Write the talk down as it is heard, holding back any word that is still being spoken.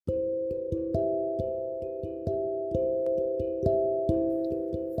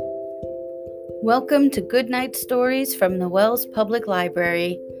Welcome to Goodnight Stories from the Wells Public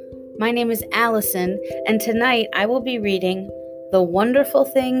Library. My name is Allison, and tonight I will be reading The Wonderful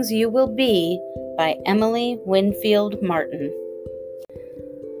Things You Will Be by Emily Winfield Martin.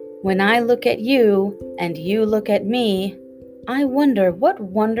 When I look at you and you look at me, I wonder what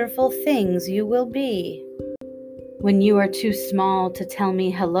wonderful things you will be. When you are too small to tell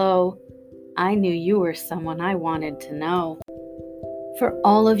me hello, I knew you were someone I wanted to know. For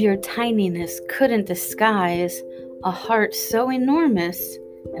all of your tininess couldn't disguise a heart so enormous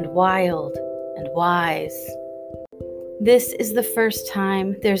and wild and wise. This is the first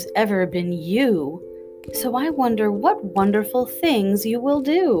time there's ever been you, so I wonder what wonderful things you will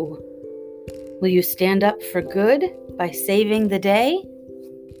do. Will you stand up for good by saving the day?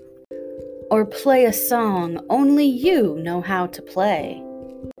 Or play a song only you know how to play?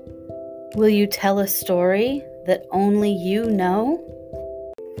 Will you tell a story that only you know?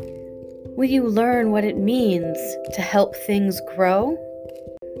 Will you learn what it means to help things grow?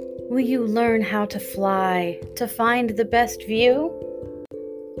 Will you learn how to fly to find the best view?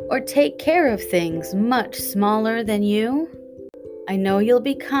 Or take care of things much smaller than you? I know you'll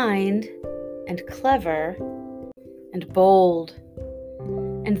be kind and clever and bold,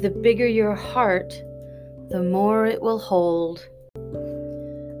 and the bigger your heart, the more it will hold.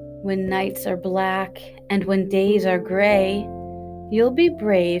 When nights are black and when days are gray, you'll be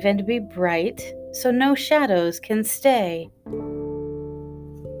brave and be bright, so no shadows can stay.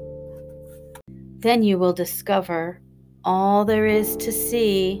 Then you will discover all there is to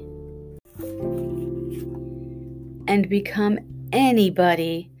see and become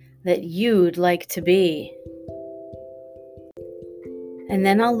anybody that you'd like to be. And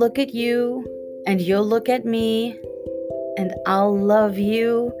then I'll look at you and you'll look at me, and I'll love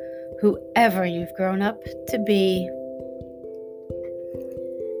you, whoever you've grown up to be.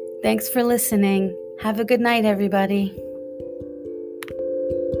 Thanks for listening. Have a good night, everybody.